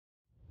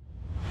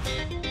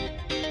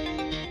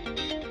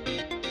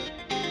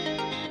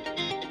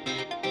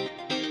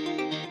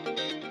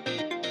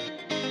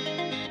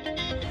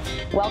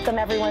Welcome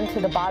everyone to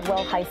the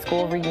Bodwell High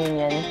School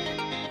reunion.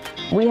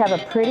 We have a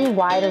pretty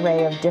wide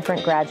array of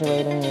different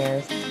graduating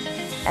years,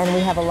 and we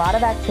have a lot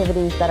of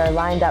activities that are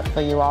lined up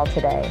for you all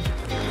today.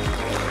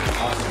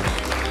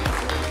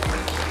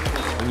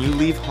 When you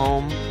leave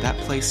home, that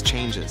place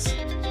changes.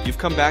 You've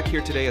come back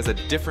here today as a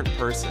different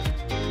person,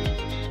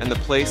 and the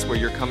place where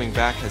you're coming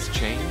back has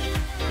changed,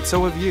 and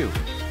so have you.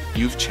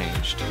 You've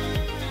changed.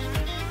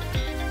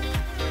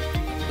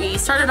 We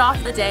started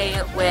off the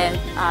day with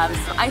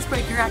some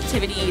icebreaker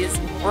activities.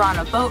 We're on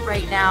a boat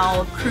right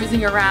now,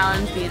 cruising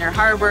around the inner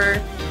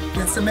harbor.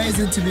 It's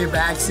amazing to be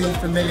back, seeing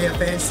familiar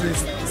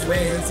faces. It's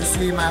amazing to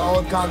see my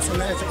old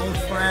consulates, old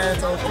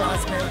friends, old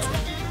classmates.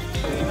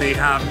 They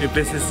have new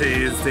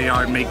businesses, they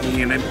are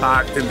making an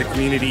impact in the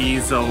community,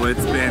 so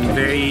it's been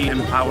very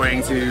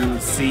empowering to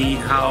see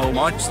how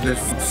much this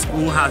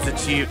school has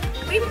achieved.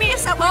 We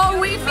miss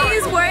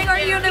Weefy's wearing our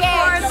uniforms.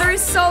 Yes. They're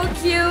so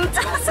cute.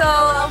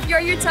 So enjoy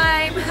your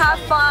time, have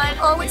fun,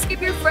 always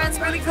keep your friends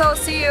really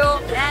close to you,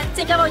 and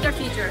think about your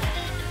future.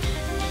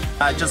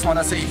 I just want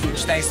to say a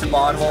huge thanks to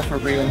Bodwell for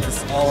bringing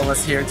all of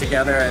us here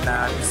together,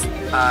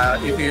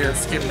 and if you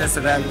skip this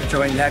event,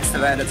 join next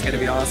event, it's going to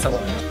be awesome.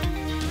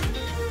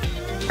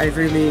 I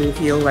really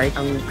feel like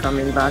I'm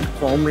coming back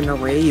home in a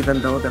way,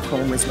 even though the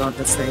home is not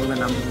the same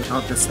and I'm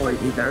not the same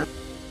either.